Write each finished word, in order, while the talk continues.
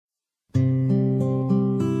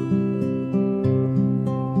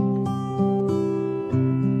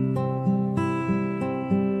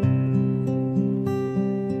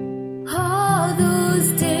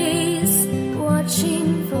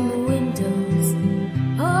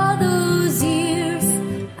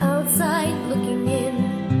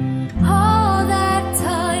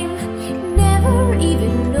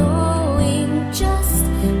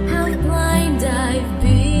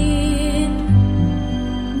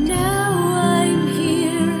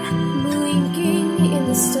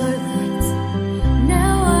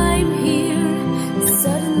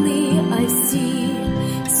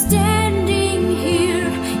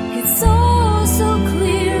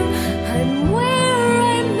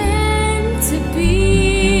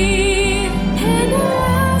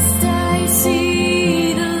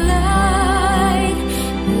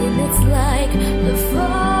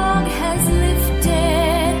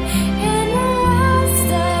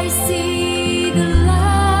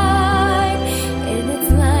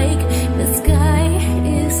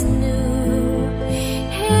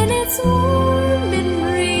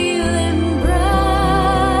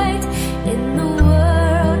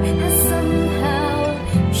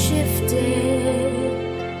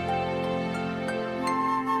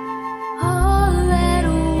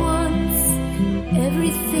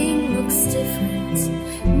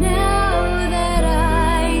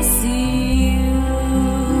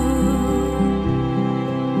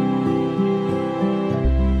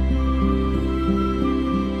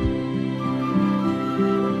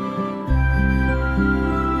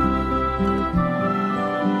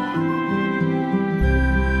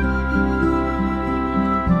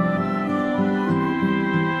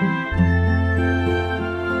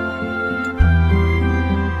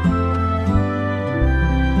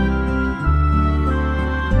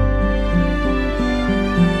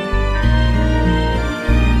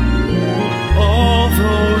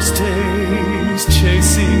those days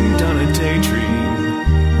chasing down a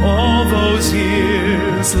daydream, all those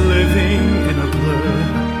years living in a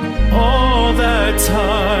blur, all that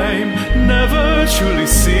time never truly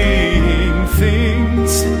seeing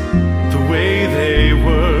things the way they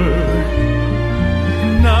were.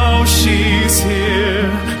 Now she's here,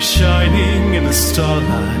 shining in the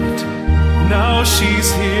starlight. Now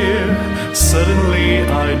she's here, suddenly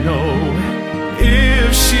I know.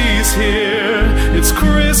 If she's here, it's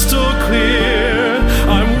crystal clear,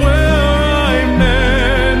 I'm where I'm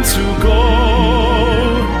meant to go.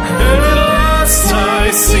 And at last I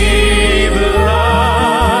see the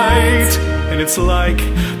light, and it's like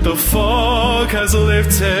the fog has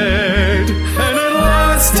lifted. And at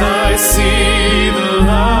last I see the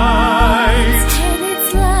light, and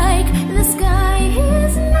it's like